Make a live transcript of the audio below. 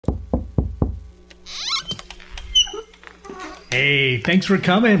Hey, thanks for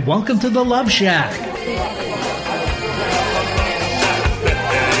coming. Welcome to the Love Shack.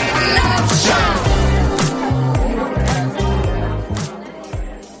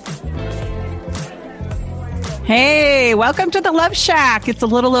 Hey, welcome to the Love Shack. It's a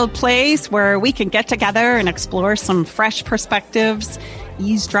little old place where we can get together and explore some fresh perspectives,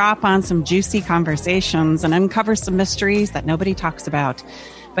 eavesdrop on some juicy conversations, and uncover some mysteries that nobody talks about,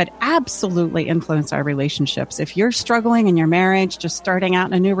 but absolutely influence our relationships. If you're struggling in your marriage, just starting out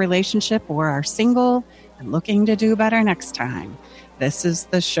in a new relationship, or are single and looking to do better next time, this is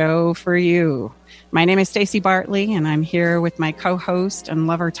the show for you. My name is Stacey Bartley, and I'm here with my co-host and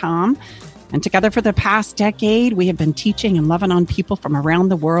lover, Tom. And together for the past decade, we have been teaching and loving on people from around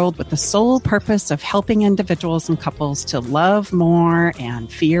the world with the sole purpose of helping individuals and couples to love more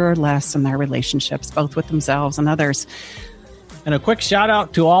and fear less in their relationships, both with themselves and others. And a quick shout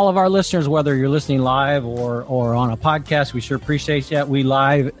out to all of our listeners, whether you're listening live or on a podcast. We sure appreciate that. We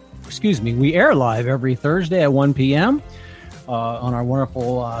air live every Thursday at 1 p.m. On our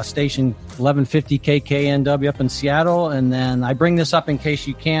wonderful station, 1150 KKNW up in Seattle. And then I bring this up in case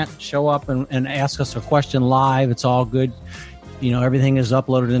you can't show up and ask us a question live. It's all good. You know, everything is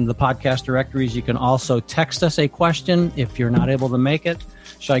uploaded into the podcast directories. You can also text us a question if you're not able to make it.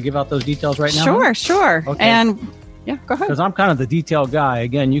 Should I give out those details right now? Sure. Okay. And yeah, go ahead. Because I'm kind of the detailed guy.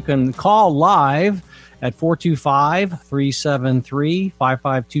 Again, you can call live at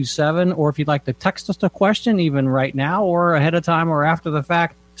 425-373-5527. Or if you'd like to text us a question, even right now or ahead of time or after the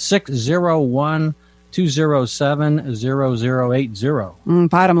fact, 601-207-0080.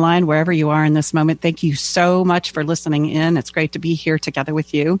 Bottom line, wherever you are in this moment, thank you so much for listening in. It's great to be here together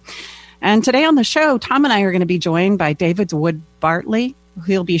with you. And today on the show, Tom and I are going to be joined by David Wood Bartley.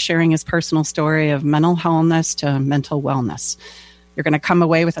 He'll be sharing his personal story of mental illness to mental wellness. You're going to come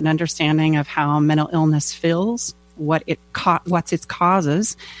away with an understanding of how mental illness feels, what's its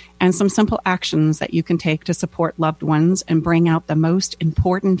causes, and some simple actions that you can take to support loved ones and bring out the most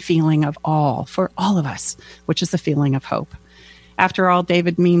important feeling of all for all of us, which is the feeling of hope. After all,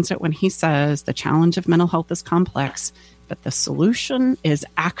 David means it when he says the challenge of mental health is complex, but the solution is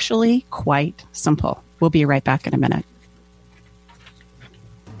actually quite simple. We'll be right back in a minute.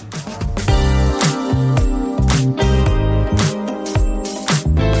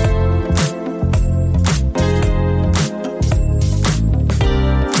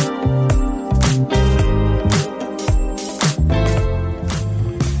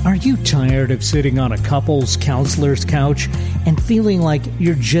 Are you tired of sitting on a couples counselor's couch and feeling like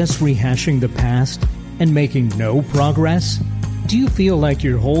you're just rehashing the past and making no progress? Do you feel like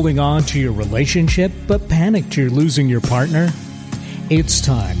you're holding on to your relationship but panicked you're losing your partner? It's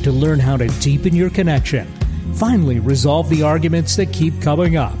time to learn how to deepen your connection, finally resolve the arguments that keep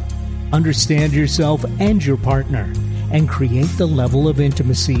coming up, understand yourself and your partner, and create the level of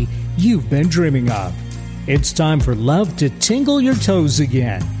intimacy you've been dreaming of. It's time for love to tingle your toes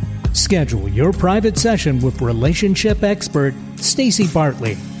again. Schedule your private session with relationship expert Stacey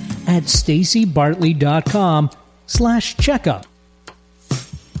Bartley at staceybartley.com/checkup.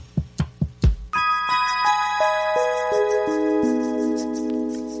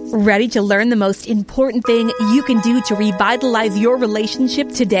 Ready to learn the most important thing you can do to revitalize your relationship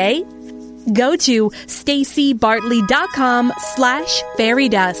today? Go to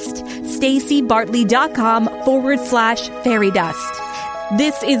staceybartley.com/fairydust. staceybartley.com/fairydust.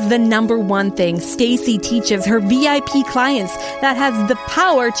 This is the number one thing Stacey teaches her VIP clients that has the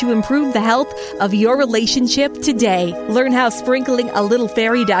power to improve the health of your relationship today. Learn how sprinkling a little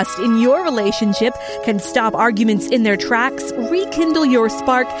fairy dust in your relationship can stop arguments in their tracks, rekindle your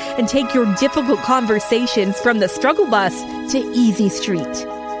spark, and take your difficult conversations from the struggle bus to easy street.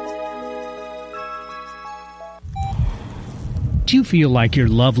 Do you feel like your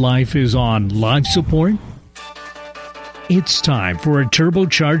love life is on life support? It's time for a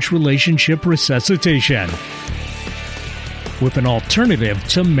turbocharged relationship resuscitation with an alternative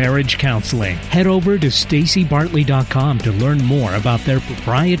to marriage counseling. Head over to staceybartley.com to learn more about their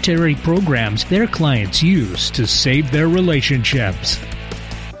proprietary programs their clients use to save their relationships.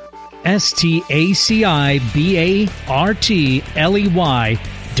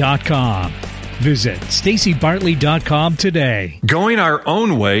 staceybartley.com. Visit staceybartley.com today. Going our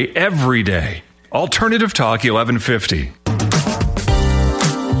own way every day. Alternative Talk 1150.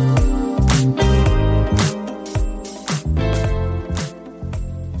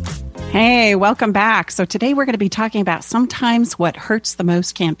 Hey, welcome back. So today we're going to be talking about sometimes what hurts the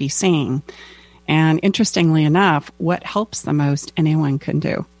most can't be seen. And interestingly enough, what helps the most anyone can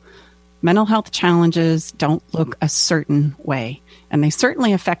do. Mental health challenges don't look a certain way, and they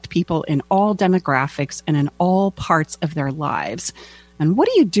certainly affect people in all demographics and in all parts of their lives. And what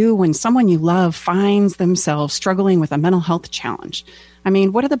do you do when someone you love finds themselves struggling with a mental health challenge? I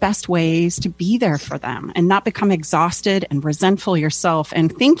mean, what are the best ways to be there for them and not become exhausted and resentful yourself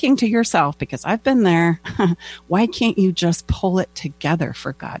and thinking to yourself, because I've been there, why can't you just pull it together,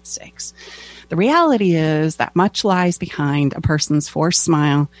 for God's sakes? The reality is that much lies behind a person's forced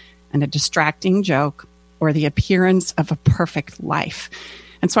smile and a distracting joke or the appearance of a perfect life.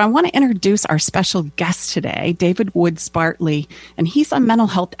 And so I want to introduce our special guest today, David Woods Bartley, and he's a mental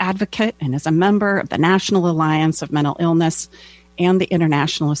health advocate and is a member of the National Alliance of Mental Illness and the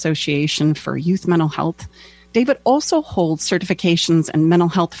International Association for Youth Mental Health. David also holds certifications in mental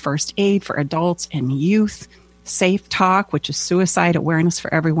health first aid for adults and youth, Safe Talk, which is suicide awareness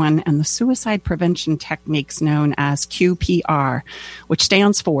for everyone, and the suicide prevention techniques known as QPR, which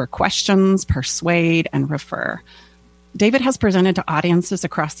stands for Questions, Persuade, and Refer. David has presented to audiences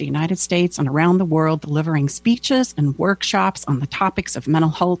across the United States and around the world, delivering speeches and workshops on the topics of mental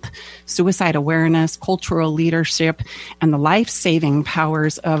health, suicide awareness, cultural leadership, and the life-saving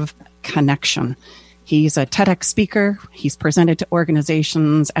powers of connection. He's a TEDx speaker. He's presented to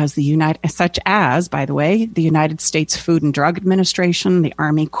organizations as such as, by the way, the United States Food and Drug Administration, the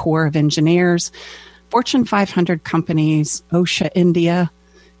Army Corps of Engineers, Fortune 500 companies, OSHA India,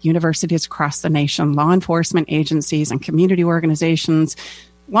 universities across the nation, law enforcement agencies, and community organizations.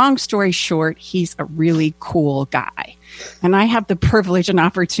 Long story short, he's a really cool guy. And I have the privilege and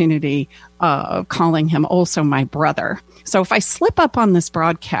opportunity of calling him also my brother. So if I slip up on this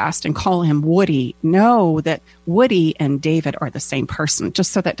broadcast and call him Woody, know that Woody and David are the same person,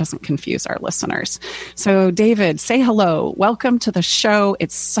 just so that doesn't confuse our listeners. So David, say hello. Welcome to the show.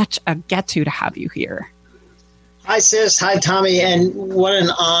 It's such a get-to have you here. Hi, sis. Hi, Tommy. And what an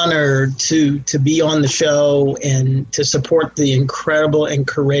honor to be on the show and to support the incredible and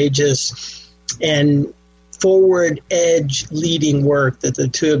courageous and forward edge leading work that the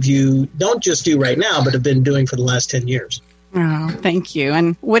two of you don't just do right now, but have been doing for the last 10 years. Oh, thank you.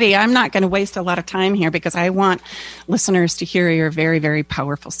 And Woody, I'm not going to waste a lot of time here because I want listeners to hear your very, very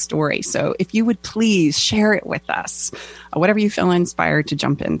powerful story. So if you would please share it with us, whatever you feel inspired to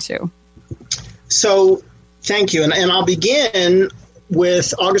jump into. So thank you. And I'll begin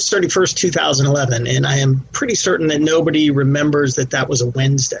with August 31st, 2011. And I am pretty certain that nobody remembers that was a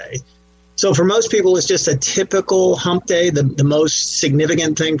Wednesday. So for most people, it's just a typical hump day. The most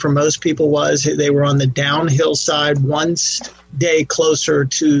significant thing for most people was they were on the downhill side, one day closer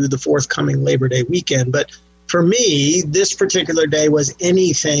to the forthcoming Labor Day weekend. But for me, this particular day was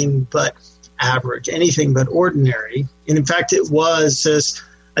anything but average, anything but ordinary. And in fact, it was just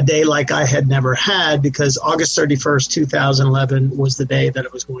a day like I had never had, because August 31st, 2011 was the day that I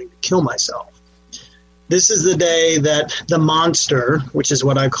was going to kill myself. This is the day that the monster, which is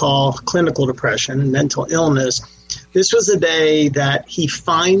what I call clinical depression, mental illness, this was the day that he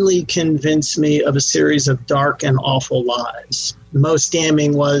finally convinced me of a series of dark and awful lies. The most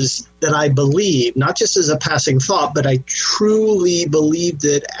damning was that I believed, not just as a passing thought, but I truly believed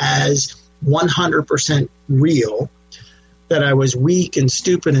it as 100% real, that I was weak and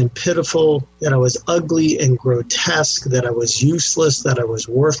stupid and pitiful, that I was ugly and grotesque, that I was useless, that I was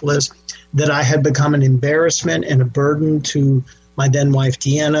worthless, that I had become an embarrassment and a burden to my then wife,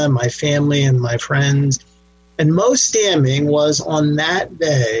 Deanna, my family, and my friends. And most damning was on that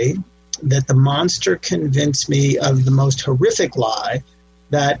day that the monster convinced me of the most horrific lie,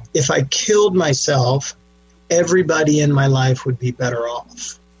 that if I killed myself, everybody in my life would be better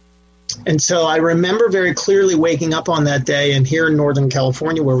off. And so I remember very clearly waking up on that day, and here in Northern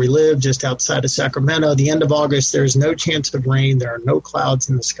California, where we live, just outside of Sacramento, the end of August, there's no chance of rain. There are no clouds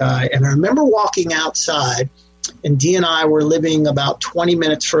in the sky. And I remember walking outside, and Dee and I were living about 20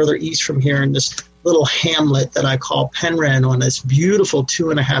 minutes further east from here in this little hamlet that I call Penryn, on this beautiful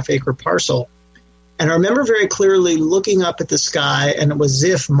 2.5-acre parcel. And I remember very clearly looking up at the sky, and it was as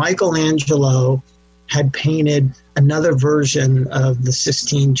if Michelangelo had painted another version of the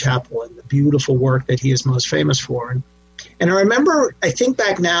Sistine Chapel and the beautiful work that he is most famous for. And I remember, I think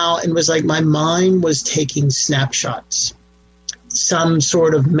back now, and it was like my mind was taking snapshots, some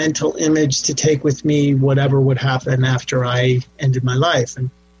sort of mental image to take with me, whatever would happen after I ended my life. And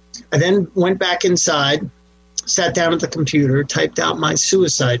I then went back inside, sat down at the computer, typed out my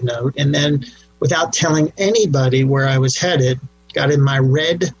suicide note, and then without telling anybody where I was headed, got in my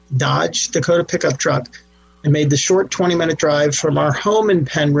red Dodge Dakota pickup truck and made the short 20-minute drive from our home in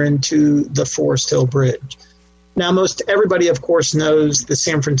Penryn to the Forest Hill Bridge. Now, most everybody, of course, knows the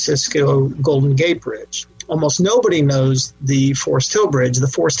San Francisco Golden Gate Bridge. almost nobody knows the Forest Hill Bridge. The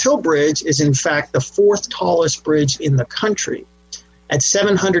Forest Hill Bridge is, in fact, the 4th tallest bridge in the country. At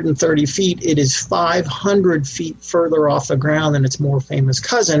 730 feet, it is 500 feet further off the ground than its more famous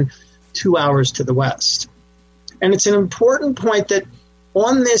cousin, 2 hours to the west. And it's an important point that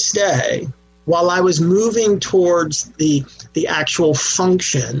on this day, while I was moving towards the actual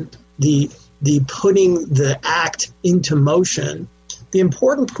function, the putting the act into motion, the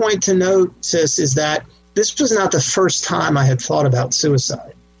important point to note, Sis, is that this was not the first time I had thought about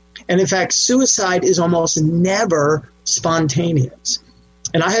suicide. And in fact, suicide is almost never spontaneous.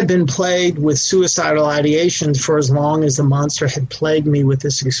 And I had been plagued with suicidal ideations for as long as the monster had plagued me with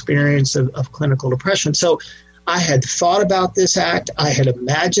this experience of clinical depression. So I had thought about this act. I had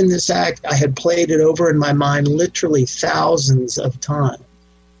imagined this act. I had played it over in my mind literally thousands of times.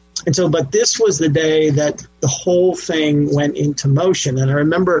 And so, but this was the day that the whole thing went into motion. And I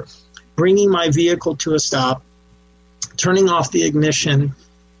remember bringing my vehicle to a stop, turning off the ignition,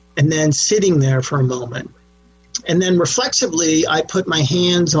 and then sitting there for a moment. And then reflexively, I put my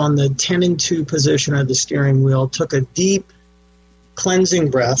hands on the 10 and 2 position of the steering wheel, took a deep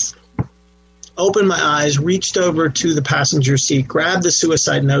cleansing breath, opened my eyes, reached over to the passenger seat, grabbed the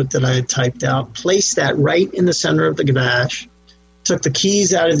suicide note that I had typed out, placed that right in the center of the dash, took the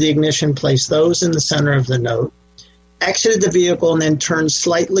keys out of the ignition, placed those in the center of the note, exited the vehicle, and then turned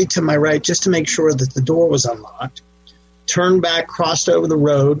slightly to my right just to make sure that the door was unlocked, turned back, crossed over the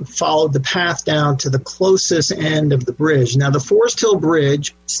road, followed the path down to the closest end of the bridge. Now, the Forest Hill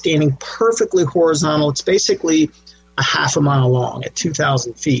Bridge, standing perfectly horizontal, it's basically a half a mile long at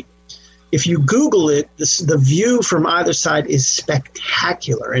 2,000 feet. If you Google it, the view from either side is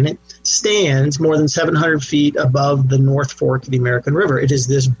spectacular, and it stands more than 700 feet above the North Fork of the American River. It is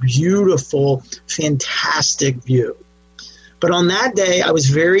this beautiful, fantastic view. But on that day, I was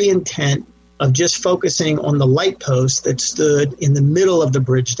very intent of just focusing on the light post that stood in the middle of the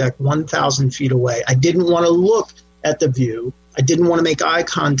bridge deck 1,000 feet away. I didn't want to look at the view. I didn't want to make eye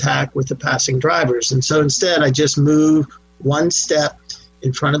contact with the passing drivers. And so instead, I just moved one step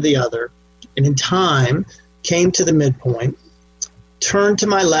in front of the other, and in time came to the midpoint, turned to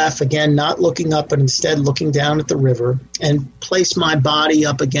my left, again, not looking up, but instead looking down at the river, and placed my body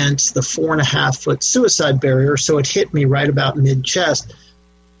up against the 4.5-foot suicide barrier, so it hit me right about mid-chest.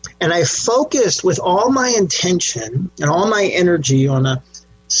 And I focused with all my intention and all my energy on a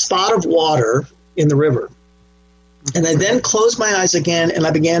spot of water in the river. And I then closed my eyes again, and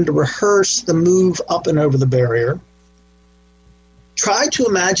I began to rehearse the move up and over the barrier. Try to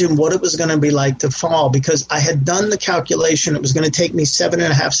imagine what it was going to be like to fall, because I had done the calculation. It was going to take me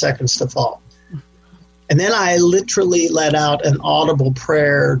 7.5 seconds to fall. And then I literally let out an audible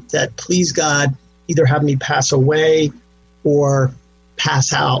prayer that, please God, either have me pass away or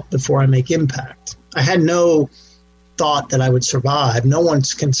pass out before I make impact. I had no thought that I would survive. No one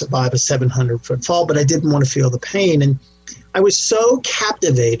can survive a 700-foot fall, but I didn't want to feel the pain. And I was so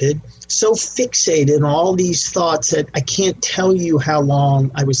captivated, so fixated on all these thoughts that I can't tell you how long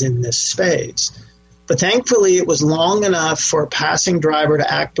I was in this space. But thankfully, it was long enough for a passing driver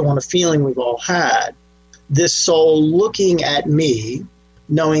to act on a feeling we've all had. This soul looking at me,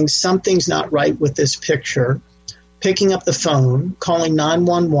 knowing something's not right with this picture, picking up the phone, calling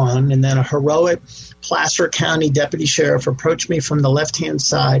 911, and then a heroic Placer County deputy sheriff approached me from the left-hand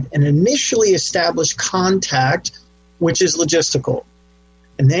side and initially established contact, which is logistical.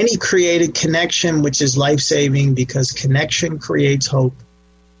 And then he created connection, which is life-saving, because connection creates hope,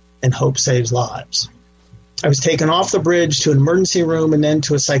 and hope saves lives. I was taken off the bridge to an emergency room and then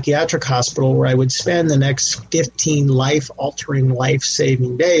to a psychiatric hospital where I would spend the next 15 life-altering,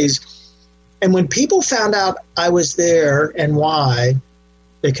 life-saving days. And when people found out I was there and why,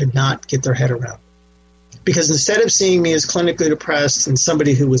 they could not get their head around it. Because instead of seeing me as clinically depressed and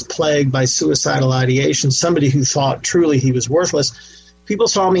somebody who was plagued by suicidal ideation, somebody who thought truly he was worthless, people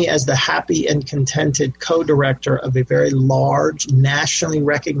saw me as the happy and contented co-director of a very large, nationally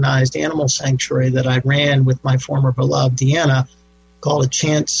recognized animal sanctuary that I ran with my former beloved, Deanna, called A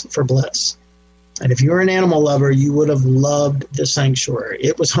Chance for Bliss. And if you're an animal lover, you would have loved the sanctuary.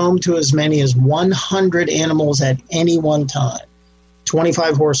 It was home to as many as 100 animals at any one time.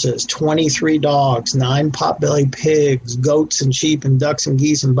 25 horses, 23 dogs, 9 potbelly pigs, goats and sheep and ducks and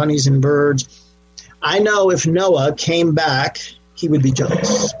geese and bunnies and birds. I know if Noah came back, he would be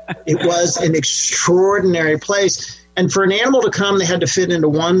jealous. It was an extraordinary place. And for an animal to come, they had to fit into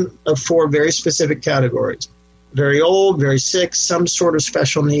one of 4 very specific categories. Very old, very sick, some sort of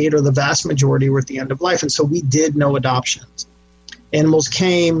special need, or the vast majority were at the end of life. And so we did no adoptions. Animals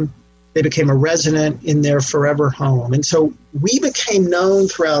came, They became a resident in their forever home. And so we became known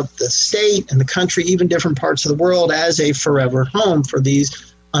throughout the state and the country, even different parts of the world, as a forever home for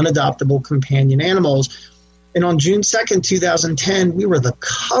these unadoptable companion animals. And on June 2nd, 2010, we were the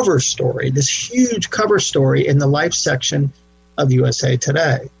cover story, this huge cover story in the Life section of USA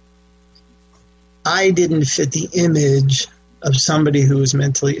Today. I didn't fit the image of somebody who was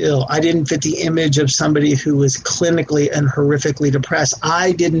mentally ill. I didn't fit the image of somebody who was clinically and horrifically depressed.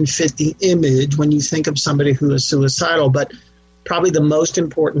 I didn't fit the image when you think of somebody who is suicidal. But probably the most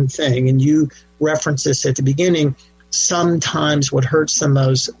important thing, and you referenced this at the beginning, sometimes what hurts the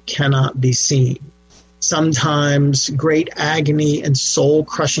most cannot be seen. Sometimes great agony and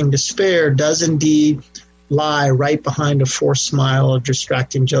soul-crushing despair does indeed lie right behind a forced smile, a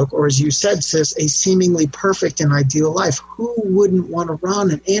distracting joke, or as you said, sis, a seemingly perfect and ideal life. Who wouldn't want to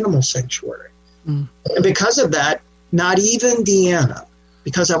run an animal sanctuary? And because of that, not even Deanna,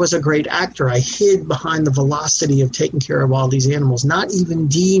 because I was a great actor, I hid behind the velocity of taking care of all these animals. Not even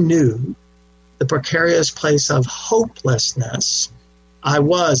Dee knew the precarious place of hopelessness I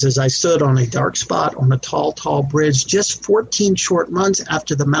was as I stood on a dark spot on a tall, tall bridge just 14 short months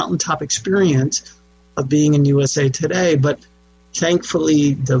after the mountaintop experience of being in USA Today. But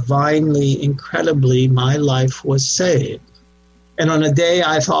thankfully, divinely, incredibly, my life was saved. And on a day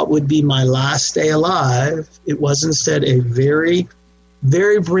I thought would be my last day alive, it was instead a very,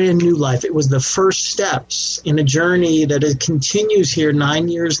 very brand new life. It was the first steps in a journey that it continues here 9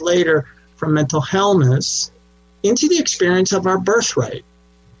 years later from mental illness into the experience of our birthright,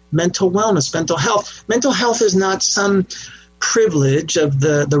 mental wellness, mental health. Mental health is not some privilege of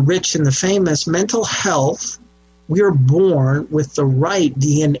the rich and the famous. Mental health, we are born with the right,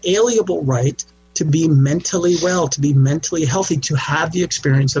 the inalienable right to be mentally well, to be mentally healthy, to have the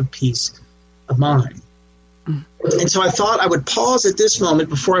experience of peace of mind. And so I thought I would pause at this moment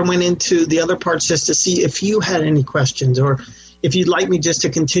before I went into the other parts just to see if you had any questions or if you'd like me just to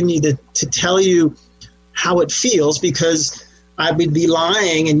continue to tell you how it feels, because I would be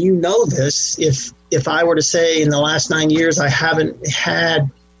lying, and you know this, if I were to say in the last 9 years I haven't had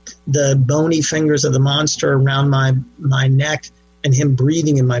the bony fingers of the monster around my neck and him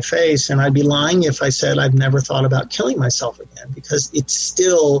breathing in my face. And I'd be lying if I said I've never thought about killing myself again, because it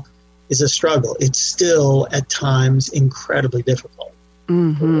still is a struggle. It's still at times incredibly difficult.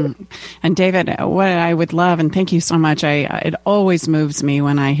 Mm-hmm. And David, what I would love, and thank you so much. It always moves me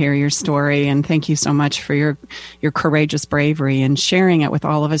when I hear your story, and thank you so much for your courageous bravery and sharing it with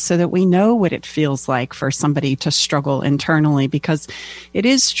all of us so that we know what it feels like for somebody to struggle internally, because it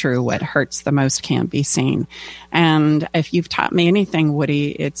is true, what hurts the most can't be seen. And if you've taught me anything,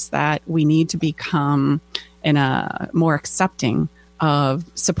 Woody, it's that we need to become more accepting of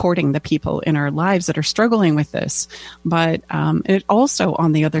supporting the people in our lives that are struggling with this. But it also,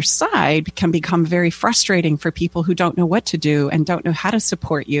 on the other side, can become very frustrating for people who don't know what to do and don't know how to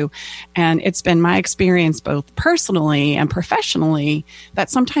support you. And it's been my experience, both personally and professionally,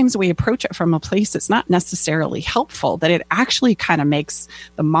 that sometimes we approach it from a place that's not necessarily helpful, that it actually kind of makes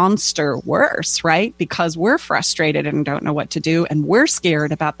the monster worse, right? Because we're frustrated and don't know what to do, and we're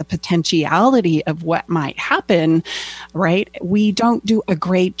scared about the potentiality of what might happen, right? We don't do a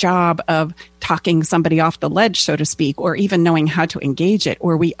great job of talking somebody off the ledge, so to speak, or even knowing how to engage it,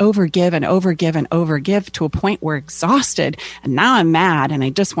 or we overgive and overgive and overgive to a point we're exhausted. And now I'm mad and I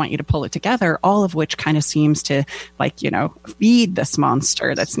just want you to pull it together, all of which kind of seems to feed this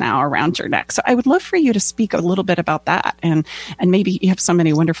monster that's now around your neck. So I would love for you to speak a little bit about that. And maybe you have so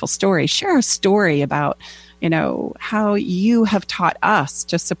many wonderful stories. Share a story about how you have taught us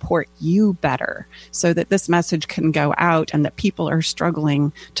to support you better so that this message can go out and that people are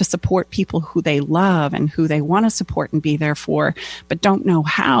struggling to support people who they love and who they want to support and be there for, but don't know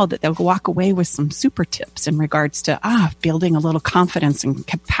how, that they'll walk away with some super tips in regards to building a little confidence and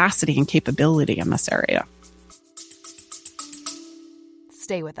capacity and capability in this area.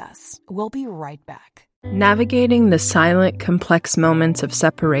 Stay with us. We'll be right back. Navigating the silent, complex moments of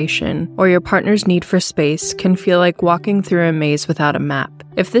separation or your partner's need for space can feel like walking through a maze without a map.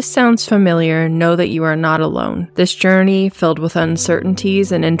 If this sounds familiar, know that you are not alone. This journey, filled with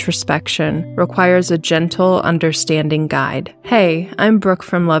uncertainties and introspection, requires a gentle, understanding guide. Hey, I'm Brooke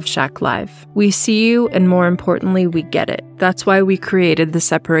from Love Shack Live. We see you, and more importantly, we get it. That's why we created the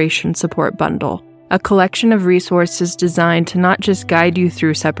Separation Support Bundle, a collection of resources designed to not just guide you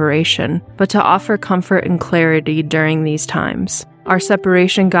through separation, but to offer comfort and clarity during these times. Our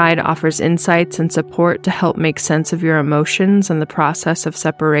separation guide offers insights and support to help make sense of your emotions and the process of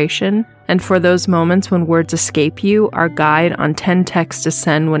separation. And for those moments when words escape you, our guide on 10 texts to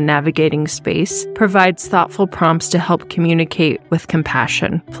send when navigating space provides thoughtful prompts to help communicate with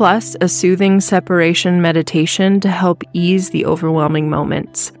compassion, plus a soothing separation meditation to help ease the overwhelming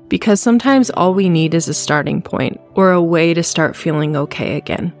moments. Because sometimes all we need is a starting point or a way to start feeling okay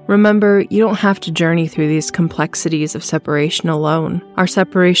again. Remember, you don't have to journey through these complexities of separation alone. Our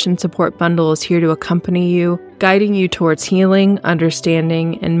separation support bundle is here to accompany you, guiding you towards healing,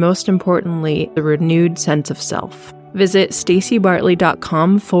 understanding, and most importantly, the renewed sense of self. Visit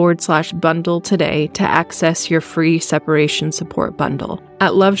stacybartley.com/bundle today to access your free separation support bundle.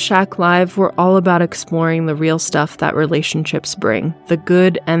 At Love Shack Live, we're all about exploring the real stuff that relationships bring, the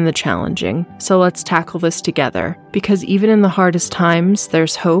good and the challenging. So let's tackle this together, because even in the hardest times,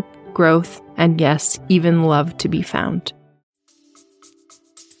 there's hope, growth, and yes, even love to be found.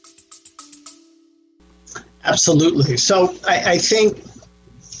 Absolutely. So I think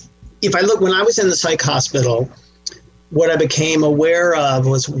if I look, when I was in the psych hospital, what I became aware of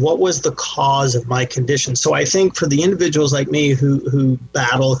was what was the cause of my condition. So I think for the individuals like me who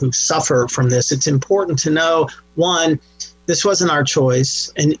suffer from this, it's important to know, one, this wasn't our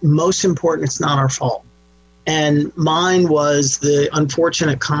choice, and most important, it's not our fault. And mine was the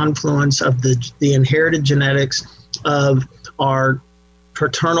unfortunate confluence of the inherited genetics of our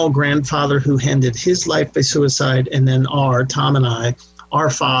paternal grandfather who ended his life by suicide, and then Tom and I, our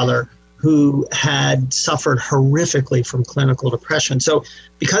father, who had suffered horrifically from clinical depression. So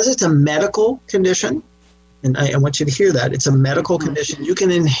because it's a medical condition, and I want you to hear that, it's a medical condition, you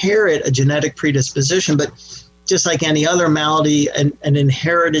can inherit a genetic predisposition, but just like any other malady, an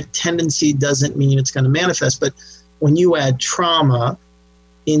inherited tendency doesn't mean it's going to manifest. But when you add trauma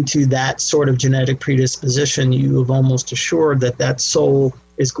into that sort of genetic predisposition, you have almost assured that soul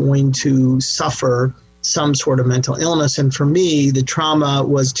is going to suffer some sort of mental illness. And for me, the trauma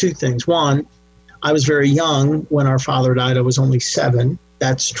was two things. One, I was very young when our father died. I was only 7.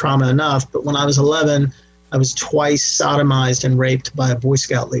 That's trauma enough. But when I was 11, I was twice sodomized and raped by a Boy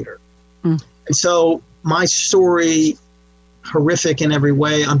Scout leader. And so my story, horrific in every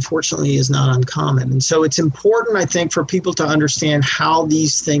way, unfortunately, is not uncommon. And so it's important, I think, for people to understand how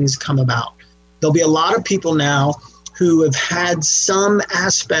these things come about. There'll be a lot of people now who have had some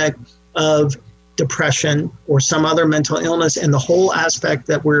aspect of depression or some other mental illness, and the whole aspect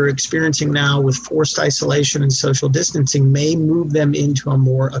that we're experiencing now with forced isolation and social distancing may move them into a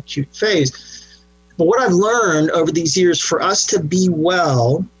more acute phase. But what I've learned over these years, for us to be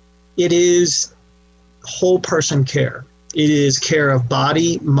well, it is whole person care. It is care of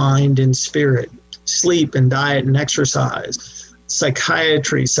body, mind, and spirit, sleep and diet and exercise,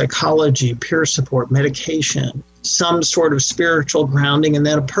 psychiatry, psychology, peer support, medication, some sort of spiritual grounding, and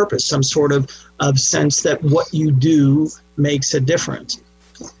then a purpose, some sort of sense that what you do makes a difference.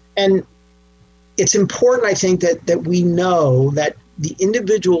 And it's important, I think, that we know that the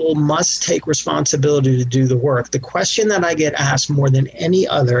individual must take responsibility to do the work. The question that I get asked more than any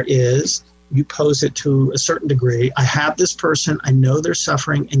other is, you pose it to a certain degree, I have this person, I know they're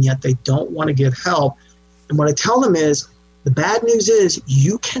suffering, and yet they don't want to give help. And what I tell them is, the bad news is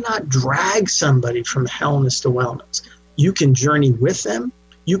you cannot drag somebody from wellness to wellness. You can journey with them.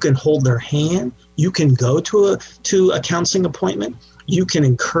 You can hold their hand. You can go to a counseling appointment. You can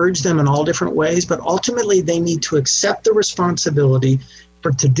encourage them in all different ways, but ultimately they need to accept the responsibility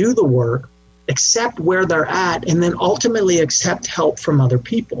to do the work, accept where they're at, and then ultimately accept help from other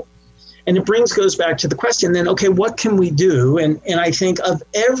people. And it goes back to the question then, okay, what can we do? And I think of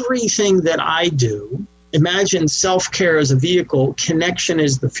everything that I do, imagine self-care as a vehicle, connection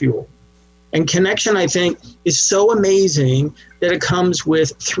is the fuel. And connection, I think, is so amazing that it comes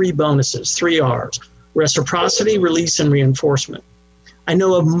with 3 bonuses, 3 R's: reciprocity, release, and reinforcement. I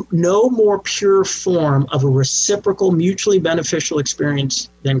know of no more pure form of a reciprocal, mutually beneficial experience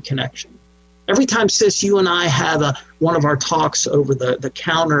than connection. Every time, sis, you and I have one of our talks over the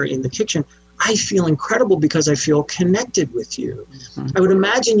counter in the kitchen, I feel incredible because I feel connected with you. I would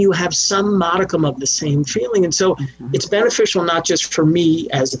imagine you have some modicum of the same feeling. And so it's beneficial not just for me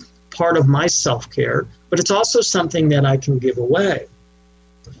as part of my self-care, but it's also something that I can give away.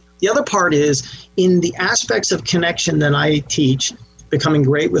 The other part is in the aspects of connection that I teach, becoming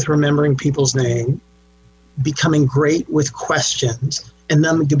great with remembering people's name, becoming great with questions, and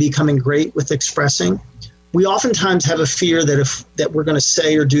then becoming great with expressing. We oftentimes have a fear that we're going to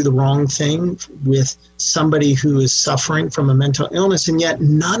say or do the wrong thing with somebody who is suffering from a mental illness, and yet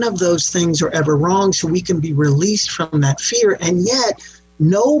none of those things are ever wrong, so we can be released from that fear. And yet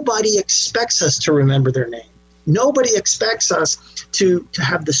nobody expects us to remember their name. Nobody expects us to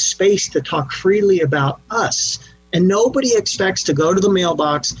have the space to talk freely about us. And nobody expects to go to the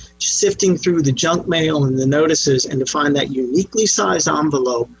mailbox, sifting through the junk mail and the notices, and to find that uniquely sized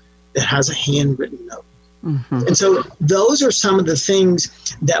envelope that has a handwritten note. Mm-hmm. And so those are some of the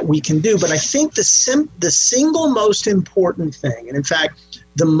things that we can do. But I think the single most important thing, and in fact,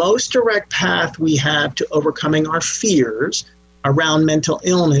 the most direct path we have to overcoming our fears around mental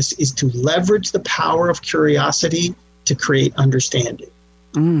illness is to leverage the power of curiosity to create understanding.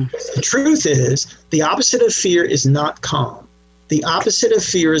 The truth is, the opposite of fear is not calm. The opposite of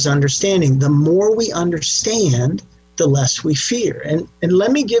fear is understanding. The more we understand, the less we fear. And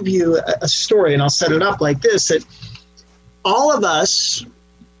let me give you a story, and I'll set it up like this, that all of us,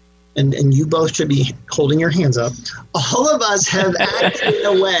 and you both should be holding your hands up, all of us have acted in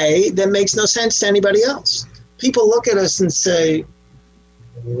a way that makes no sense to anybody else. People look at us and say,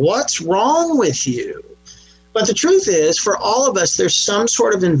 "What's wrong with you?" But the truth is, for all of us, there's some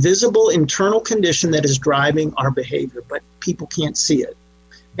sort of invisible internal condition that is driving our behavior, but people can't see it.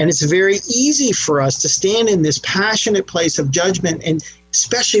 And it's very easy for us to stand in this passionate place of judgment, and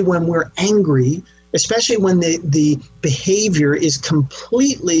especially when we're angry, especially when the behavior is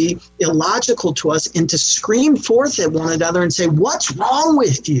completely illogical to us, and to scream forth at one another and say, "What's wrong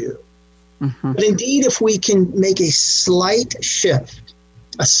with you?" Mm-hmm. But indeed, if we can make a slight shift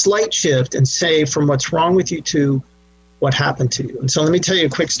and say from what's wrong with you to what happened to you. And so let me tell you a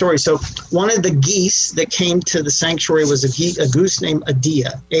quick story. So one of the geese that came to the sanctuary was a goose named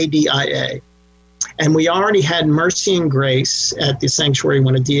Adia, A-D-I-A. And we already had Mercy and Grace at the sanctuary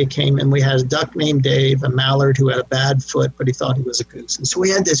when Adia came, and we had a duck named Dave, a mallard who had a bad foot, but he thought he was a goose. And so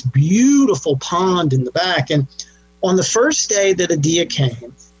we had this beautiful pond in the back. And on the first day that Adia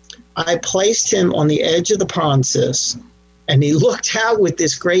came, I placed him on the edge of the pond, sis, and he looked out with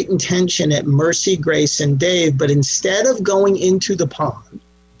this great intention at Mercy, Grace, and Dave. But instead of going into the pond,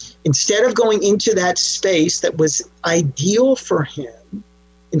 instead of going into that space that was ideal for him,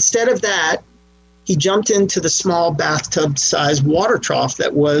 instead of that, he jumped into the small bathtub-sized water trough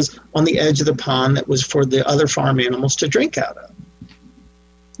that was on the edge of the pond that was for the other farm animals to drink out of.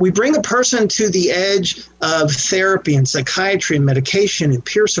 We bring a person to the edge of therapy and psychiatry and medication and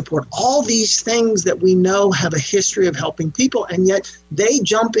peer support, all these things that we know have a history of helping people, and yet they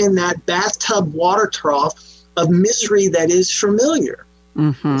jump in that bathtub water trough of misery that is familiar.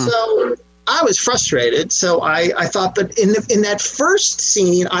 Mm-hmm. So I was frustrated. So I thought, but in that first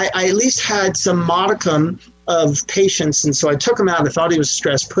scene, I at least had some modicum of patience. And so I took him out. I thought he was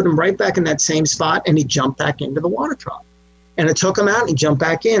stressed, put him right back in that same spot, and he jumped back into the water trough. And I took him out and he jumped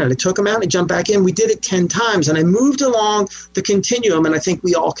back in, and I took him out and he jumped back in. We did it 10 times, and I moved along the continuum. And I think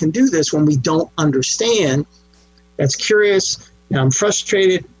we all can do this when we don't understand. That's curious. Now I'm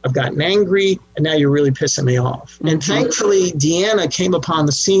frustrated. I've gotten angry, and now you're really pissing me off. Mm-hmm. And thankfully, Deanna came upon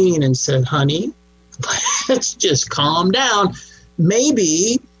the scene and said, "Honey, let's just calm down.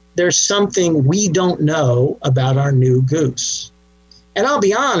 Maybe there's something we don't know about our new goose." And I'll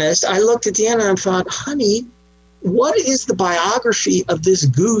be honest, I looked at Deanna and thought, "Honey, what is the biography of this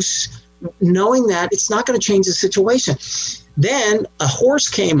goose, knowing that it's not going to change the situation?" Then a horse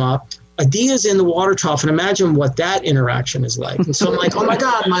came up. Adia's in the water trough, and imagine what that interaction is like. And so I'm like, oh my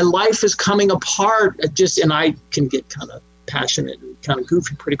God, my life is coming apart. And I can get kind of passionate and kind of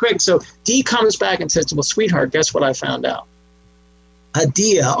goofy pretty quick. So Dee comes back and says, "Well, sweetheart, guess what I found out?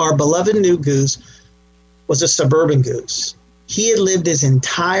 Adia, our beloved new goose, was a suburban goose. He had lived his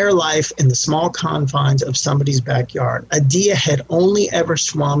entire life in the small confines of somebody's backyard. Adia had only ever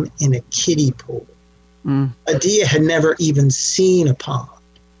swum in a kiddie pool. Adia had never even seen a pond.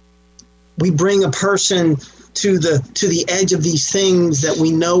 We bring a person to the edge of these things that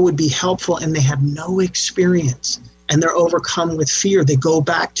we know would be helpful, and they have no experience, and they're overcome with fear. They go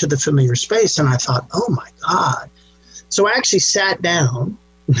back to the familiar space, and I thought, oh my God. So I actually sat down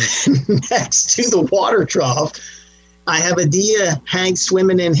next to the water trough. I have Adia Hank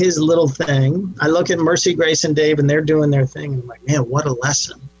swimming in his little thing. I look at Mercy, Grace, and Dave, and they're doing their thing. And I'm like, man, what a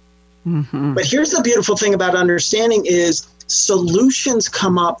lesson. Mm-hmm. But here's the beautiful thing about understanding is solutions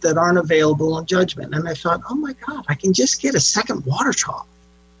come up that aren't available in judgment. And I thought, oh my God, I can just get a second water trough.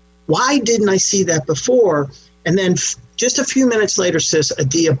 Why didn't I see that before? And then just a few minutes later, sis,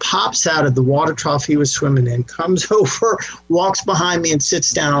 Adia pops out of the water trough he was swimming in, comes over, walks behind me, and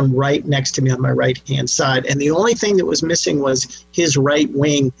sits down right next to me on my right-hand side. And the only thing that was missing was his right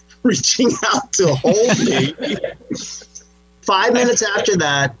wing reaching out to hold me. 5 minutes after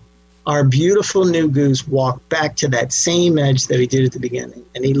that, our beautiful new goose walked back to that same edge that he did at the beginning.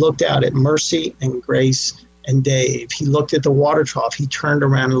 And he looked out at Mercy and Grace and Dave. He looked at the water trough. He turned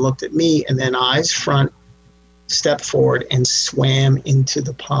around and looked at me, and then eyes front, stepped forward and swam into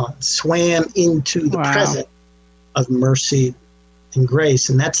the pond, swam into the present of mercy and grace.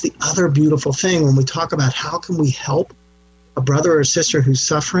 And that's the other beautiful thing when we talk about how can we help a brother or sister who's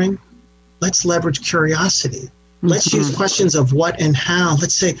suffering. Let's leverage curiosity. Let's use questions of what and how.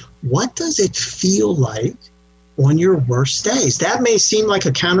 Let's say, what does it feel like on your worst days? That may seem like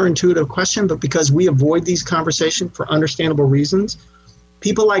a counterintuitive question, but because we avoid these conversations for understandable reasons,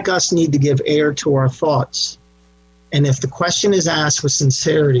 people like us need to give air to our thoughts. And if the question is asked with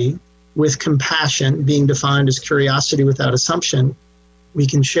sincerity, with compassion, being defined as curiosity without assumption, we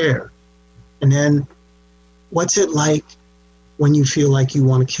can share. And then, what's it like when you feel like you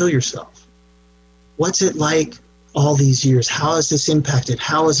want to kill yourself? What's it like all these years? How has this impacted?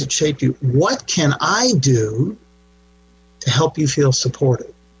 How has it shaped you? What can I do to help you feel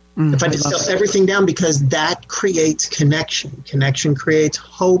supported? If I distill everything down, because that creates connection. Connection creates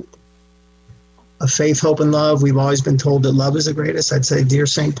hope. Of faith, hope, and love. We've always been told that love is the greatest. I'd say, dear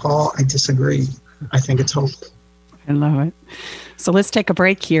St. Paul, I disagree. I think it's hope. I love it. So let's take a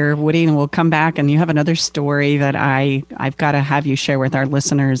break here, Woody, and we'll come back. And you have another story that I've got to have you share with our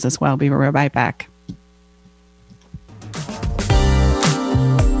listeners as well. Be right back.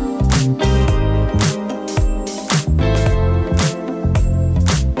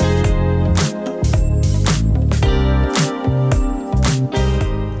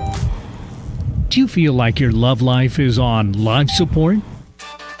 Do you feel like your love life is on life support?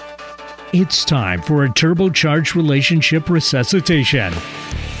 It's time for a turbocharged relationship resuscitation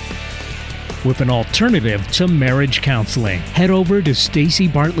with an alternative to marriage counseling. Head over to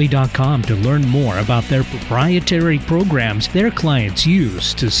stacybartley.com to learn more about their proprietary programs their clients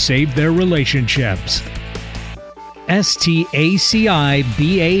use to save their relationships.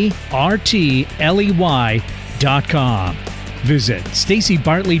 stacybartley.com. Visit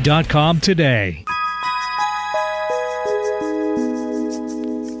stacybartley.com today.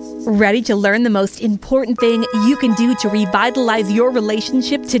 Ready to learn the most important thing you can do to revitalize your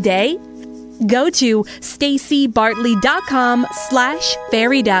relationship today? Go to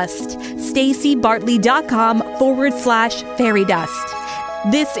stacybartley.com/fairydust. stacybartley.com/fairydust.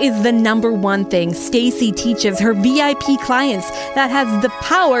 This is the number one thing Stacy teaches her VIP clients that has the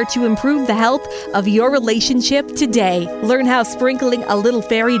power to improve the health of your relationship today. Learn how sprinkling a little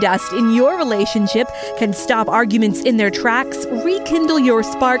fairy dust in your relationship can stop arguments in their tracks, rekindle your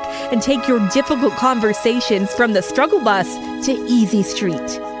spark, and take your difficult conversations from the struggle bus to easy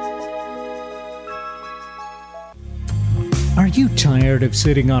street. Are you tired of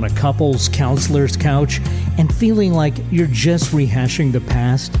sitting on a couples counselor's couch and feeling like you're just rehashing the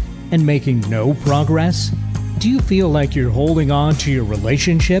past and making no progress? Do you feel like you're holding on to your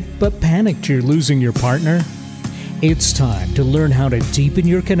relationship but panicked you're losing your partner? It's time to learn how to deepen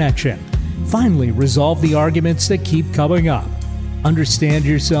your connection, finally resolve the arguments that keep coming up, understand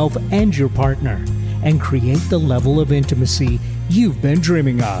yourself and your partner, and create the level of intimacy you've been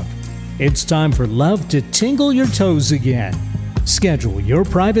dreaming of. It's time for love to tingle your toes again. Schedule your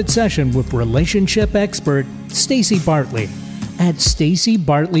private session with relationship expert Stacy Bartley at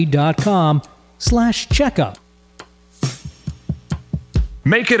stacybartley.com/checkup.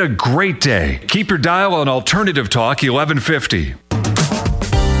 Make it a great day. Keep your dial on Alternative Talk 1150.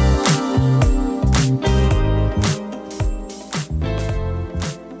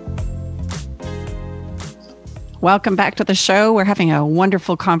 Welcome back to the show. We're having a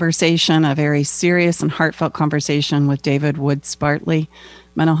wonderful conversation, a very serious and heartfelt conversation with David Woods Bartley,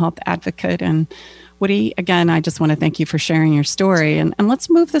 mental health advocate. And Woody, again, I just want to thank you for sharing your story. And let's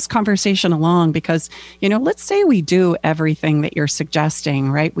move this conversation along because, let's say we do everything that you're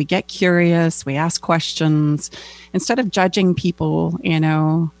suggesting, right? We get curious, we ask questions. Instead of judging people,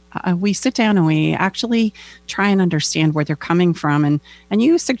 we sit down and we actually try and understand where they're coming from. And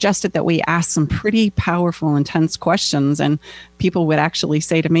you suggested that we ask some pretty powerful, intense questions. And people would actually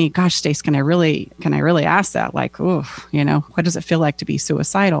say to me, gosh, Stace, can I really ask that? Like, what does it feel like to be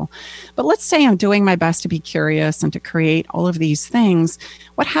suicidal? But let's say I'm doing my best to be curious and to create all of these things.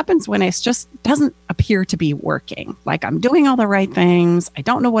 What happens when it just doesn't appear to be working? Like I'm doing all the right things. I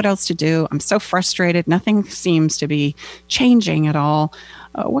don't know what else to do. I'm so frustrated. Nothing seems to be changing at all.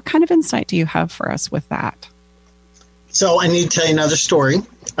 What kind of insight do you have for us with that? So I need to tell you another story.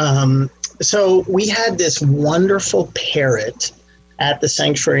 So we had this wonderful parrot at the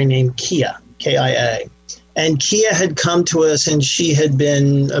sanctuary named Kia, K-I-A. And Kia had come to us and she had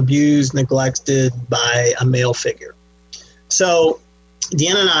been abused, neglected by a male figure. So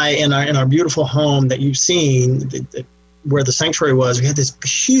Deanna and I, in our beautiful home that you've seen, where the sanctuary was, we had this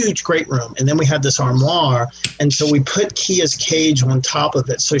huge great room, and then we had this armoire, and so we put Kia's cage on top of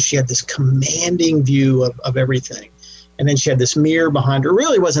it, so she had this commanding view of everything. And then she had this mirror behind her. It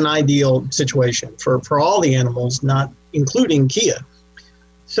really was an ideal situation for all the animals, not including Kia.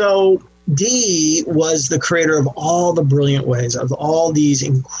 So Dee was the creator of all the brilliant ways, of all these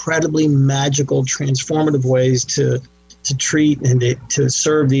incredibly magical, transformative ways to treat and to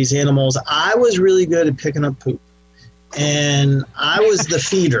serve these animals. I was really good at picking up poop, and I was the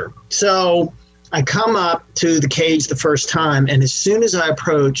feeder. So I come up to the cage the first time, and as soon as I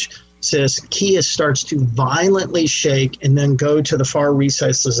approach, sis, Kia starts to violently shake and then go to the far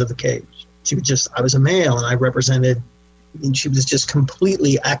recesses of the cage. I was a male, and I represented, and she was just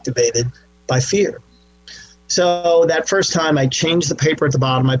completely activated by fear. So that first time I changed the paper at the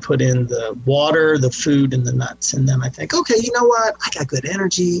bottom, I put in the water, the food, and the nuts. And then I think, okay, you know what? I got good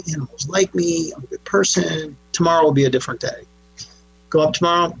energy. Animals like me. I'm a good person. Tomorrow will be a different day. Go up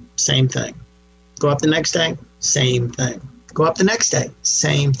tomorrow, same thing. Go up the next day, same thing. Go up the next day,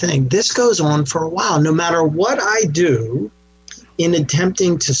 same thing. This goes on for a while. No matter what I do in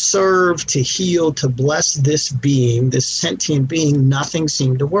attempting to serve, to heal, to bless this being, this sentient being, nothing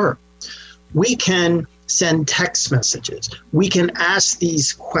seemed to work. We can send text messages. We can ask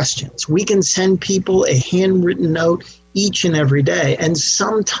these questions. We can send people a handwritten note each and every day. And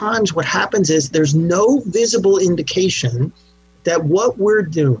sometimes what happens is there's no visible indication that what we're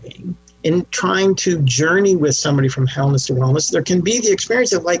doing in trying to journey with somebody from wellness to wellness, there can be the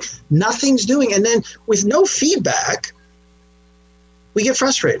experience of like nothing's doing. And then with no feedback, we get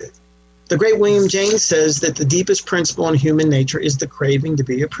frustrated. The great William James says that the deepest principle in human nature is the craving to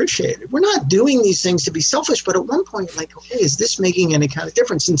be appreciated. We're not doing these things to be selfish, but at one point, like, okay, is this making any kind of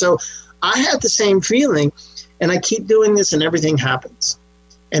difference? And so I had the same feeling, and I keep doing this, and everything happens.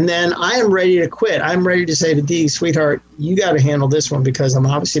 And then I am ready to quit. I'm ready to say to Dee, sweetheart, you got to handle this one because I'm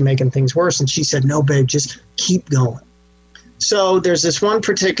obviously making things worse. And she said, no, babe, just keep going. So there's this one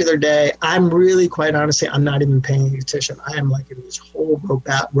particular day, I'm really, quite honestly, I'm not even paying attention. I am like in this whole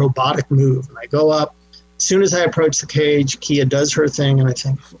robotic move. And I go up. As soon as I approach the cage, Kia does her thing. And I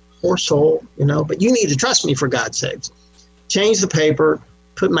think, poor soul, but you need to trust me for God's sakes. Change the paper,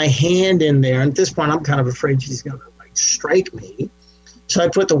 put my hand in there. And at this point, I'm kind of afraid she's going to strike me. So I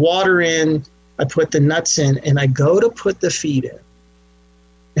put the water in, I put the nuts in, and I go to put the feed in.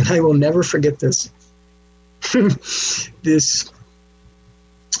 And I will never forget this. This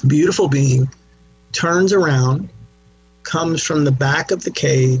beautiful being turns around, comes from the back of the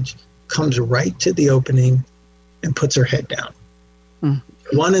cage, comes right to the opening, and puts her head down.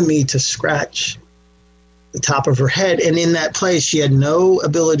 Wanted me to scratch the top of her head. And in that place, she had no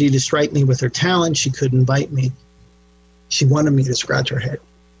ability to strike me with her talons. She couldn't bite me. She wanted me to scratch her head.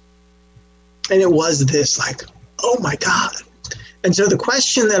 And it was this like, oh my God. And so the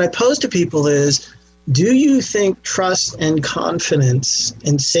question that I pose to people is, do you think trust and confidence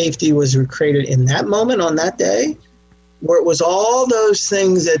and safety was created in that moment on that day, where it was all those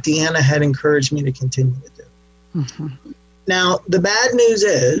things that Deanna had encouraged me to continue to do? Mm-hmm. Now, the bad news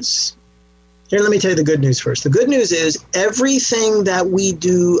is, here, let me tell you the good news first. The good news is everything that we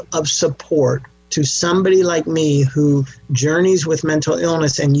do of support to somebody like me who journeys with mental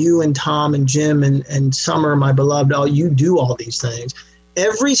illness, and you and Tom and Jim and Summer, my beloved, you do all these things.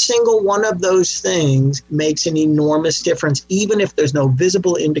 Every single one of those things makes an enormous difference, even if there's no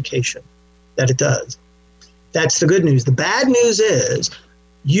visible indication that it does. That's the good news. The bad news is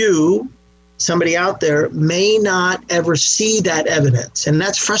you, somebody out there, may not ever see that evidence, and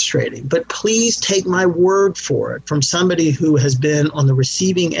that's frustrating. But please take my word for it from somebody who has been on the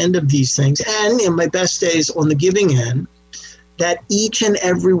receiving end of these things, and in my best days on the giving end, that each and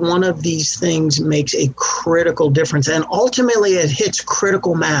every one of these things makes a critical difference. And ultimately, it hits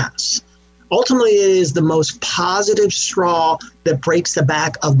critical mass. Ultimately, it is the most positive straw that breaks the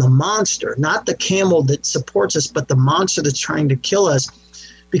back of the monster, not the camel that supports us, but the monster that's trying to kill us,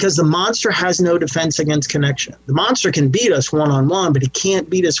 because the monster has no defense against connection. The monster can beat us one-on-one, but it can't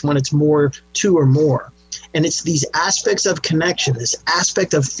beat us when it's more two or more. And it's these aspects of connection, this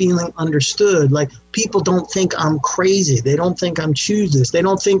aspect of feeling understood. Like, people don't think I'm crazy. They don't think I'm choosing this. They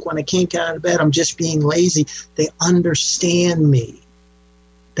don't think when I can't get out of bed, I'm just being lazy. They understand me.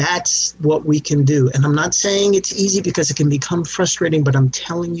 That's what we can do. And I'm not saying it's easy, because it can become frustrating, but I'm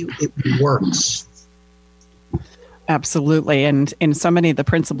telling you it works. Absolutely. And in so many of the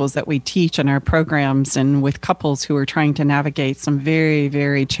principles that we teach in our programs and with couples who are trying to navigate some very,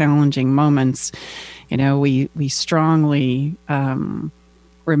 very challenging moments, we strongly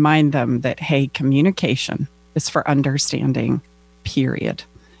remind them that, hey, communication is for understanding, period.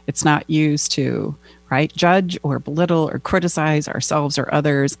 It's not used to, right, judge or belittle or criticize ourselves or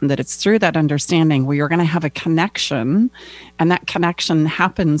others, and that it's through that understanding where you're going to have a connection, and that connection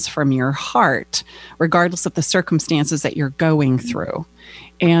happens from your heart, regardless of the circumstances that you're going through.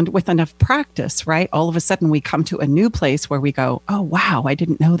 And with enough practice, right, all of a sudden we come to a new place where we go, oh, wow, I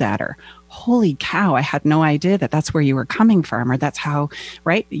didn't know that, or holy cow, I had no idea that that's where you were coming from, or that's how,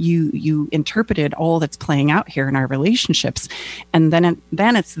 right, you interpreted all that's playing out here in our relationships. And then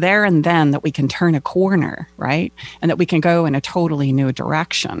it's there and then that we can turn a corner, right, and that we can go in a totally new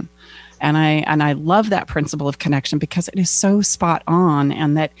direction. And I love that principle of connection because it is so spot on,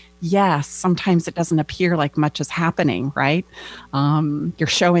 and that, yes, sometimes it doesn't appear like much is happening, right? You're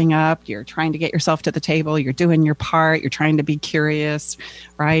showing up, you're trying to get yourself to the table, you're doing your part, you're trying to be curious,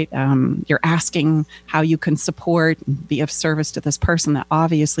 right? You're asking how you can support and be of service to this person that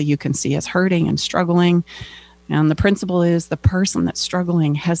obviously you can see is hurting and struggling. And the principle is the person that's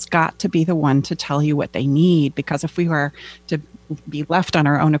struggling has got to be the one to tell you what they need, because if we were to be left on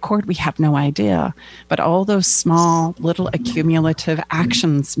our own accord, we have no idea. But all those small little accumulative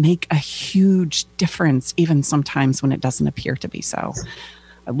actions make a huge difference, even sometimes when it doesn't appear to be so.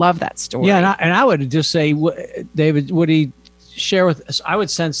 I love that story. Yeah, and I would just say, David, would he share with us? I would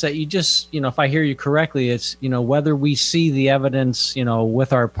sense that you just, if I hear you correctly, it's, whether we see the evidence,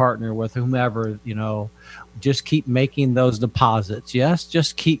 with our partner, with whomever, just keep making those deposits. Yes,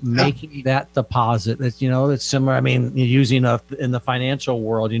 just keep making that deposit. It's, it's similar. I mean, using in the financial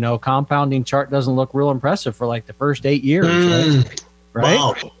world, compounding chart doesn't look real impressive for like the first 8 years, right?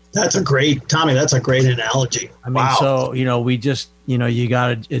 Wow. That's a great analogy. I mean, so, we just, you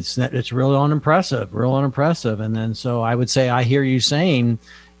got to, it's real unimpressive. And then, so I would say, I hear you saying,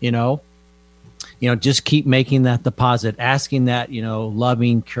 just keep making that deposit, asking that,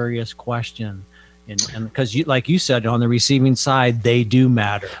 loving, curious question. And because like you said, on the receiving side, they do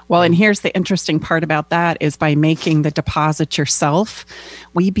matter. Well, and here's the interesting part about that is by making the deposit yourself,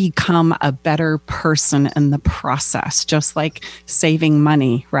 we become a better person in the process, just like saving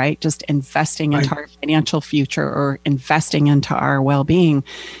money, right? Just investing into our financial future or investing into our well-being.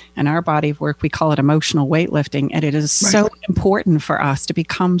 In our body of work, we call it emotional weightlifting. And it is so important for us to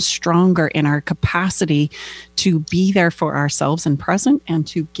become stronger in our capacity to be there for ourselves and present, and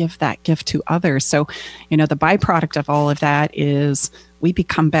to give that gift to others. So, the byproduct of all of that is we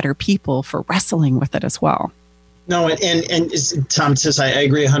become better people for wrestling with it as well. No, and Tom says, I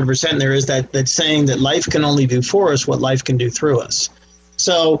agree 100%. There is that saying that life can only do for us what life can do through us.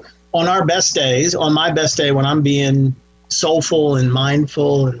 So on our best days, on my best day, when I'm being soulful and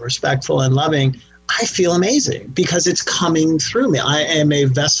mindful and respectful and loving, I feel amazing because it's coming through me. I am a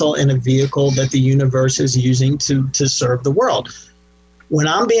vessel and a vehicle that the universe is using to serve the world. When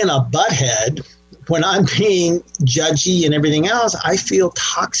I'm being a butthead, when I'm being judgy and everything else, I feel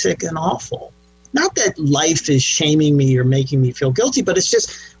toxic and awful. Not that life is shaming me or making me feel guilty, but it's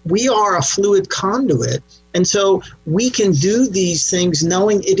just we are a fluid conduit. And so we can do these things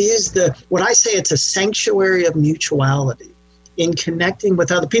knowing it is what I say, it's a sanctuary of mutuality in connecting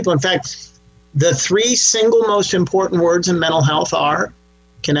with other people. In fact, the 3 single most important words in mental health are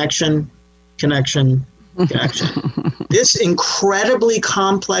connection, connection, connection. This incredibly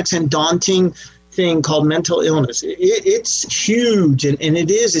complex and daunting thing called mental illness, it's huge, and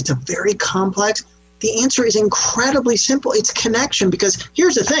it's a very complex. The answer is incredibly simple. It's connection, because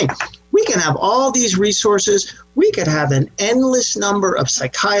here's the thing. We can have all these resources. We could have an endless number of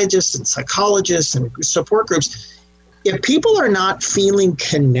psychiatrists and psychologists and support groups. If people are not feeling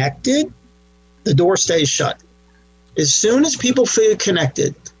connected, the door stays shut. As soon as people feel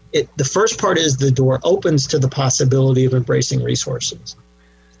connected, the first part is the door opens to the possibility of embracing resources.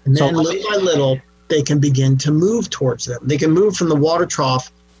 And then little by little, they can begin to move towards them. They can move from the water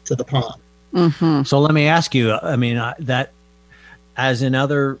trough to the pond. Mm-hmm. So let me ask you, that as in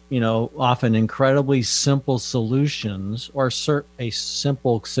other, often incredibly simple solutions, or a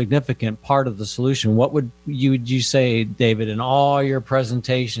simple, significant part of the solution, what would you say, David, in all your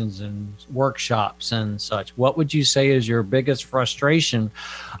presentations and workshops and such, what would you say is your biggest frustration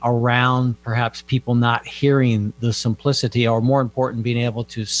around perhaps people not hearing the simplicity, or more important, being able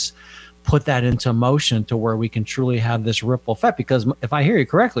to put that into motion to where we can truly have this ripple effect? Because if I hear you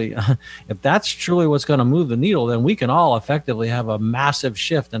correctly, if that's truly what's going to move the needle, then we can all effectively have a massive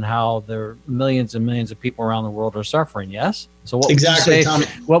shift in how there millions and millions of people around the world are suffering. Yes. So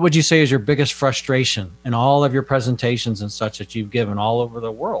what would you say is your biggest frustration in all of your presentations and such that you've given all over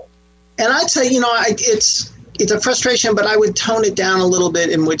the world? And I'd say, it's a frustration, but I would tone it down a little bit,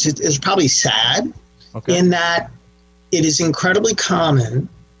 in which it is probably sad, in that it is incredibly common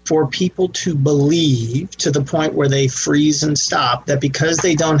for people to believe to the point where they freeze and stop that because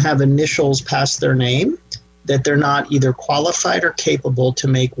they don't have initials past their name, that they're not either qualified or capable to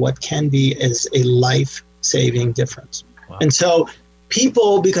make what can be as a life-saving difference. Wow. And so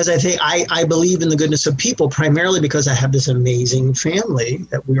people, because I believe in the goodness of people, primarily because I have this amazing family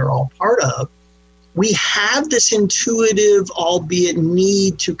that we are all part of, we have this intuitive, albeit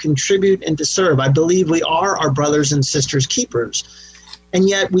need to contribute and to serve. I believe we are our brothers and sisters' keepers. And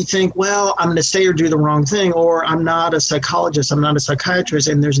yet we think, well, I'm going to say or do the wrong thing, or I'm not a psychologist, I'm not a psychiatrist,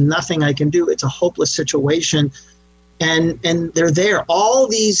 and there's nothing I can do. It's a hopeless situation. And they're there. All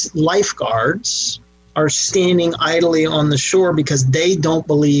these lifeguards are standing idly on the shore because they don't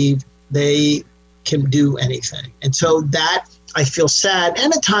believe they can do anything. And so that I feel sad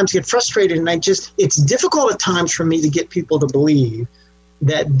and at times get frustrated. And it's difficult at times for me to get people to believe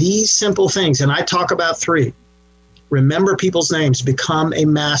that these simple things, and I talk about 3, remember people's names, become a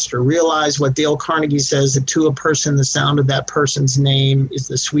master, realize what Dale Carnegie says, that to a person, the sound of that person's name is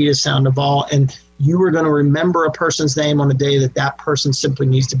the sweetest sound of all. And you are going to remember a person's name on a day that person simply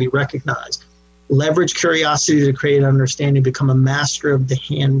needs to be recognized. Leverage curiosity to create understanding, become a master of the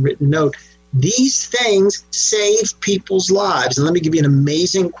handwritten note. These things save people's lives. And let me give you an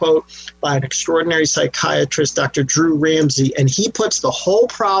amazing quote by an extraordinary psychiatrist, Dr. Drew Ramsey, and he puts the whole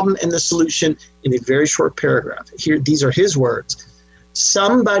problem and the solution in a very short paragraph. Here, these are his words.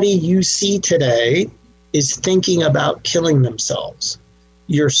 Somebody you see today is thinking about killing themselves.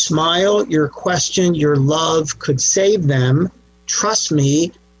 Your smile, your question, your love could save them. Trust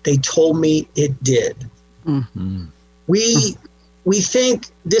me, they told me it did. Mm-hmm. We think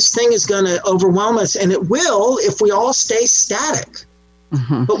this thing is going to overwhelm us, and it will if we all stay static.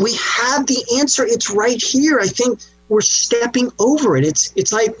 Mm-hmm. But we have the answer. It's right here. I think we're stepping over it.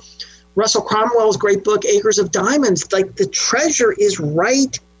 It's like Russell Cromwell's great book, Acres of Diamonds. Like the treasure is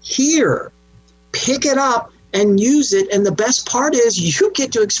right here. Pick it up and use it. And the best part is you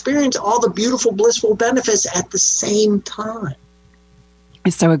get to experience all the beautiful, blissful benefits at the same time. I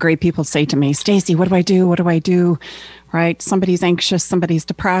so agree. People say to me, Stacey, what do I do? What do I do? Right? Somebody's anxious, somebody's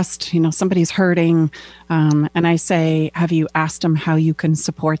depressed, somebody's hurting. And I say, have you asked them how you can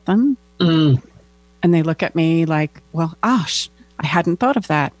support them? Mm. And they look at me like, well, gosh, I hadn't thought of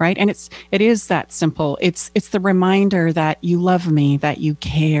that. Right. And it is that simple. It's the reminder that you love me, that you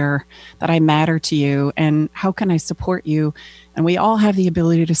care, that I matter to you. And how can I support you? And we all have the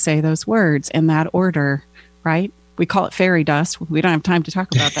ability to say those words in that order. Right. We call it fairy dust. We don't have time to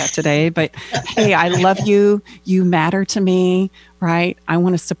talk about that today, but hey, I love you. You matter to me, right? I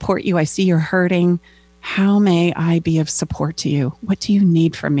want to support you. I see you're hurting. How may I be of support to you? What do you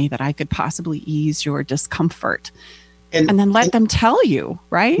need from me that I could possibly ease your discomfort? And then let them tell you,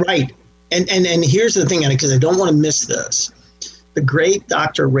 right? Right. And here's the thing, because I don't want to miss this. The great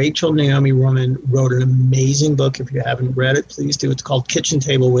Dr. Rachel Naomi Remen wrote an amazing book. If you haven't read it, please do. It's called Kitchen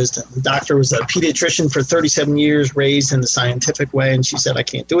Table Wisdom. The doctor was a pediatrician for 37 years, raised in the scientific way. And she said, I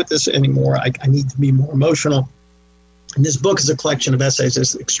can't do it this anymore. I need to be more emotional. And this book is a collection of essays.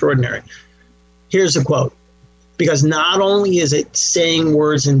 It's extraordinary. Here's a quote. Because not only is it saying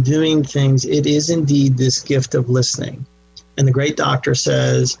words and doing things, it is indeed this gift of listening. And the great doctor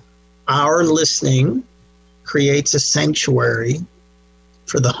says, our listening creates a sanctuary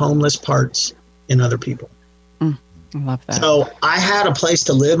for the homeless parts in other people. I love that. So I had a place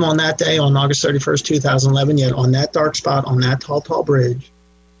to live on that day, on August 31st, 2011, yet on that dark spot, on that tall, tall bridge,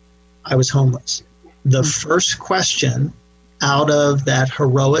 I was homeless. The first question out of that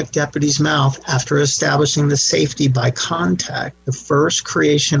heroic deputy's mouth after establishing the safety by contact, the first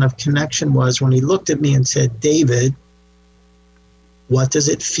creation of connection was when he looked at me and said, David, what does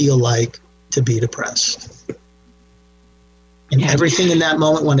it feel like to be depressed? And everything in that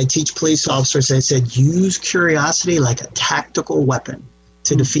moment, when I teach police officers, I said, use curiosity like a tactical weapon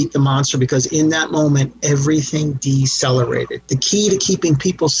to defeat the monster, because in that moment, everything decelerated. The key to keeping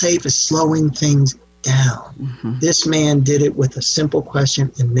people safe is slowing things down. Mm-hmm. This man did it with a simple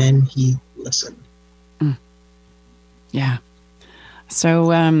question, and then he listened. Yeah.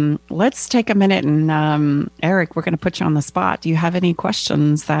 So let's take a minute and Eric, we're going to put you on the spot. Do you have any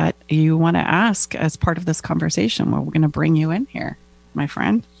questions that you want to ask as part of this conversation? Well, we're going to bring you in here, my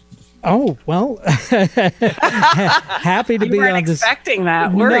friend. Oh, well, happy to be on this. Expecting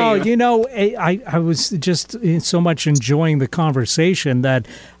that, were no, you? I was just so much enjoying the conversation that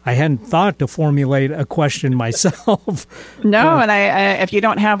I hadn't thought to formulate a question myself. No, and I if you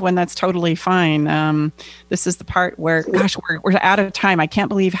don't have one, that's totally fine. This is the part where, gosh, we're out of time. I can't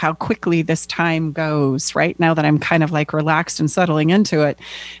believe how quickly this time goes, right? Now that I'm kind of like relaxed and settling into it.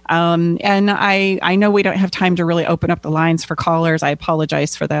 And I know we don't have time to really open up the lines for callers. I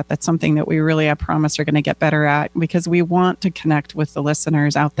apologize for that. That's something that we really, I promise, are going to get better at, because we want to connect with the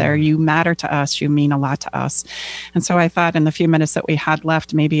listeners out there. You matter to us. You mean a lot to us. And so I thought in the few minutes that we had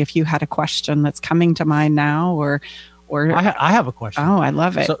left, maybe if you had a question that's coming to mind now, or I have a question. Oh, I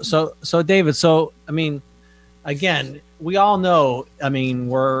love it. So David, I mean, again, we all know, I mean,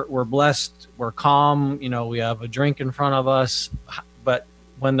 we're blessed, we're calm, you know, we have a drink in front of us, but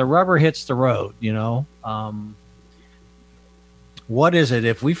when the rubber hits the road, you know, what is it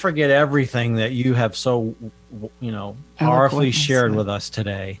if we forget everything that you have so, you know, powerfully shared with us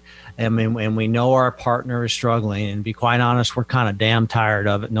today? And we know our partner is struggling, and to be quite honest, we're kind of damn tired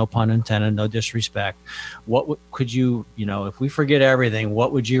of it. No pun intended, no disrespect. What could you, you know, if we forget everything,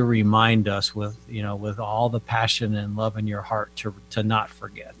 what would you remind us with, you know, with all the passion and love in your heart to not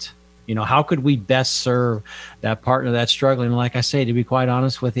forget? You know, how could we best serve that partner that's struggling? Like I say, to be quite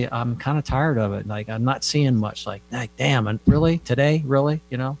honest with you, I'm kind of tired of it. Like, I'm not seeing much. Like damn, and really today, really,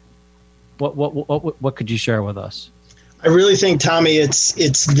 you know, what could you share with us? I really think, Tommy, it's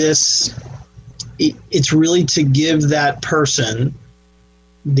really to give that person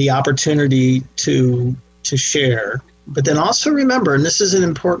the opportunity to share. But then also remember, and this is an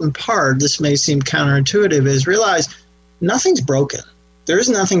important part, this may seem counterintuitive, is realize nothing's broken. There is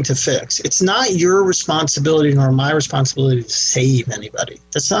nothing to fix. It's not your responsibility nor my responsibility to save anybody.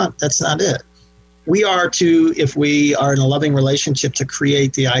 That's not it. We are to, if we are in a loving relationship, to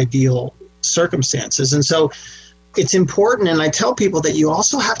create the ideal circumstances. And so it's important, and I tell people that you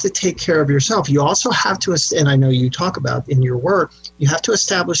also have to take care of yourself. You also have to, and I know you talk about in your work, you have to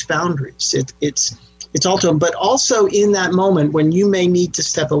establish boundaries. It's ultimate, but also in that moment when you may need to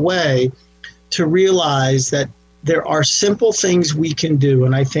step away, to realize that there are simple things we can do,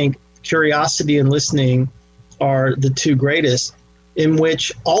 and I think curiosity and listening are the two greatest, in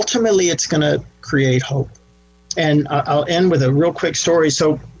which ultimately it's going to create hope. And I'll end with a real quick story.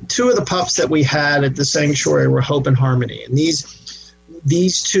 So 2 of the pups that we had at the sanctuary were Hope and Harmony. And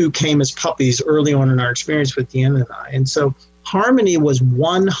these 2 came as puppies early on in our experience with Deanna and I. And so Harmony was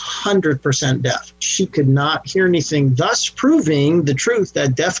 100% deaf. She could not hear anything, thus proving the truth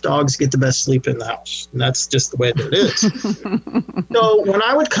that deaf dogs get the best sleep in the house. And that's just the way that it is. So when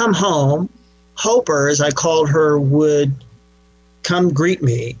I would come home, Hoper, as I called her, would come greet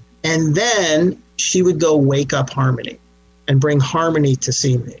me. And then she would go wake up Harmony and bring Harmony to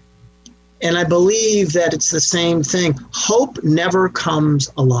see me. And I believe that it's the same thing. Hope never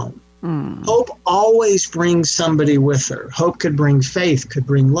comes alone. Hope always brings somebody with her. Hope could bring faith, could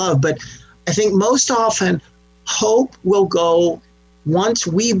bring love. But I think most often, hope will go, once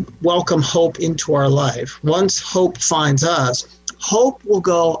we welcome hope into our life, once hope finds us, hope will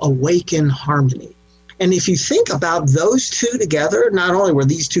go awaken Harmony. And if you think about those 2 together, not only were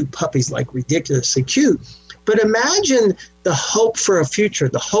these 2 puppies like ridiculously cute, but imagine the hope for a future,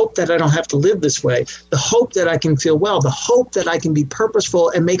 the hope that I don't have to live this way, the hope that I can feel well, the hope that I can be purposeful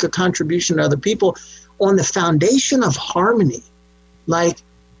and make a contribution to other people on the foundation of harmony. Like,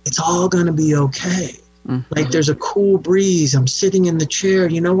 it's all going to be okay. Mm-hmm. Like, there's a cool breeze. I'm sitting in the chair.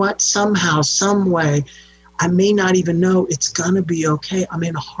 You know what? Somehow, some way, I may not even know, it's going to be okay. I'm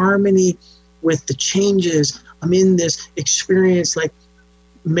in harmony with the changes. I'm in this experience, like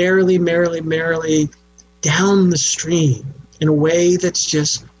merrily, merrily, merrily down the stream in a way that's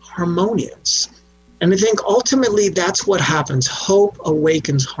just harmonious. And I think ultimately that's what happens. Hope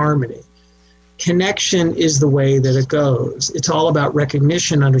awakens harmony. Connection is the way that it goes. It's all about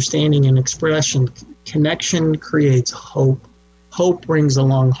recognition, understanding, and expression. Connection creates hope. Hope brings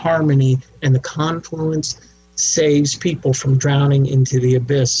along harmony, and the confluence saves people from drowning into the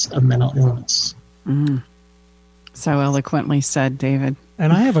abyss of mental illness. So eloquently said, David.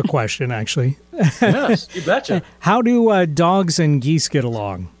 And I have a question, actually. Yes, you betcha. How do dogs and geese get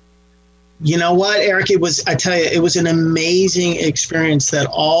along? You know what, Eric? It was an amazing experience that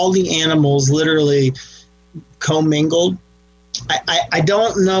all the animals literally commingled. I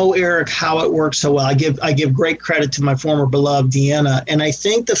don't know, Eric, how it works so well. I give great credit to my former beloved Deanna, and I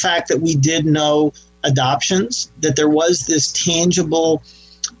think the fact that we did know adoptions, that there was this tangible,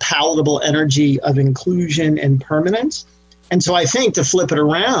 palatable energy of inclusion and permanence. And so I think, to flip it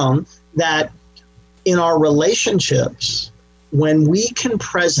around, that in our relationships, when we can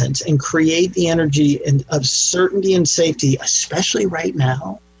present and create the energy of certainty and safety, especially right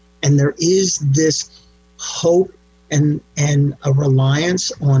now, and there is this hope and a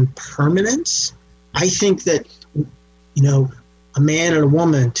reliance on permanence. I think that, a man and a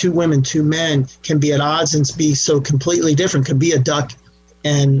woman, two women, two men can be at odds and be so completely different. Could be a duck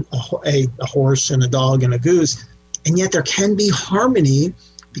and a horse and a dog and a goose. And yet there can be harmony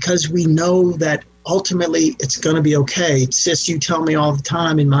because we know that ultimately it's going to be okay. Sis, you tell me all the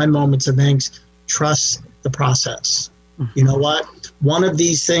time in my moments of angst, trust the process. Mm-hmm. You know what? One of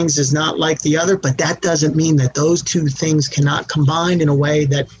these things is not like the other, but that doesn't mean that those two things cannot combine in a way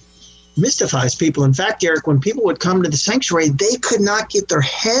that mystifies people. In fact, Eric, when people would come to the sanctuary, they could not get their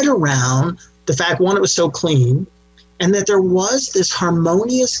head around the fact, one, it was so clean, and that there was this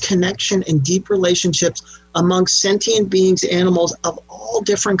harmonious connection and deep relationships amongst sentient beings, animals of all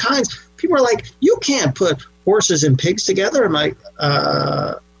different kinds. People are like, you can't put horses and pigs together. I'm like,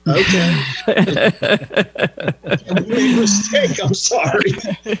 okay. And we made a mistake. I'm sorry.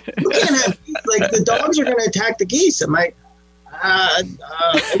 You can't have, like, the dogs are going to attack the geese. I'm like,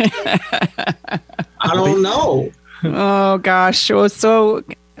 okay. I don't know. Oh, gosh. So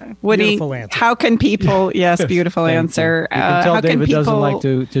Woody, how can people, yes, beautiful answer. You can tell David doesn't like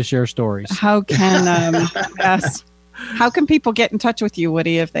to share stories. How can, yes. How can people get in touch with you,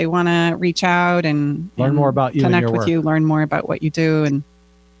 Woody, if they want to reach out and learn more about you, connect and your with work. you, learn more about what you do? And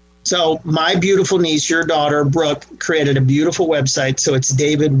so my beautiful niece, your daughter, Brooke, created a beautiful website. So it's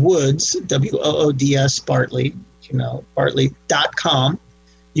David Woods, Woods, Bartley, Bartley.com.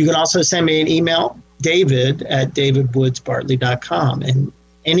 You can also send me an email, david@davidwoodsbartley.com. And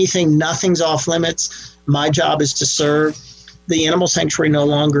anything, nothing's off limits. My job is to serve. The animal sanctuary no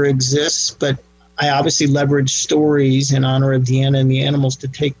longer exists, but I obviously leverage stories in honor of Deanna and the animals to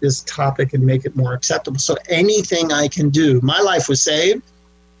take this topic and make it more acceptable. So anything I can do, my life was saved.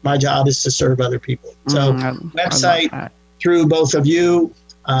 My job is to serve other people. So website through both of you,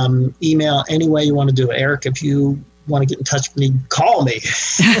 email, any way you want to do it. Eric, if you want to get in touch with me, call me.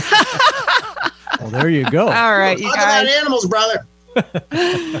 Well, there you go. All right, you Talk guys. about animals, brother.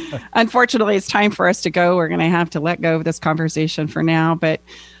 Unfortunately, it's time for us to go. We're going to have to let go of this conversation for now, but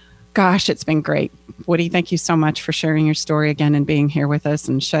gosh, it's been great. Woody, thank you so much for sharing your story again and being here with us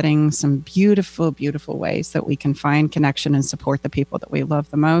and shedding some beautiful, beautiful ways that we can find connection and support the people that we love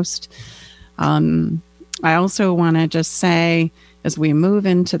the most. I also want to just say, as we move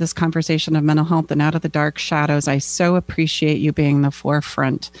into this conversation of mental health and out of the dark shadows, I so appreciate you being the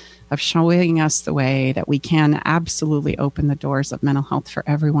forefront of showing us the way that we can absolutely open the doors of mental health for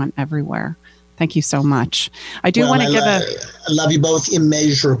everyone, everywhere. Thank you so much. I love you both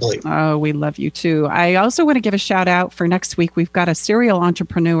immeasurably. Oh, we love you too. I also want to give a shout out for next week. We've got a serial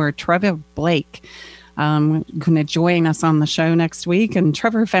entrepreneur, Trevor Blake, going to join us on the show next week. And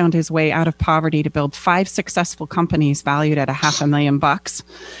Trevor found his way out of poverty to build 5 successful companies valued at $500,000.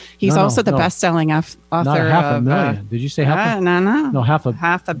 He's also the best-selling author not $500,000. Did you say half? No,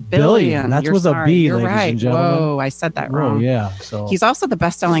 $500 million. That's with a B, You're ladies right. and gentlemen. Whoa, I said that wrong. Oh, yeah. So he's also the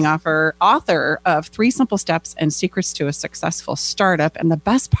best-selling author of 3 Simple Steps and Secrets to a Successful Startup. And the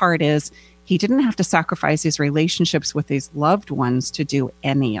best part is, he didn't have to sacrifice his relationships with his loved ones to do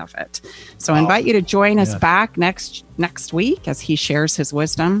any of it. So I invite you to join us back next week as he shares his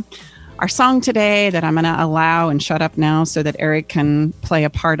wisdom. Our song today that I'm going to allow and shut up now so that Eric can play a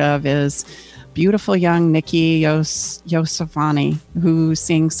part of is beautiful young Nikki Yosavani, who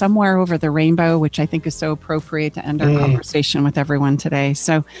sings Somewhere Over the Rainbow, which I think is so appropriate to end our conversation with everyone today.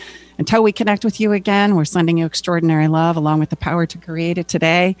 So until we connect with you again, we're sending you extraordinary love along with the power to create it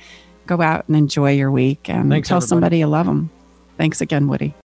today. Go out and enjoy your week and tell somebody you love them. Thanks again, Woody.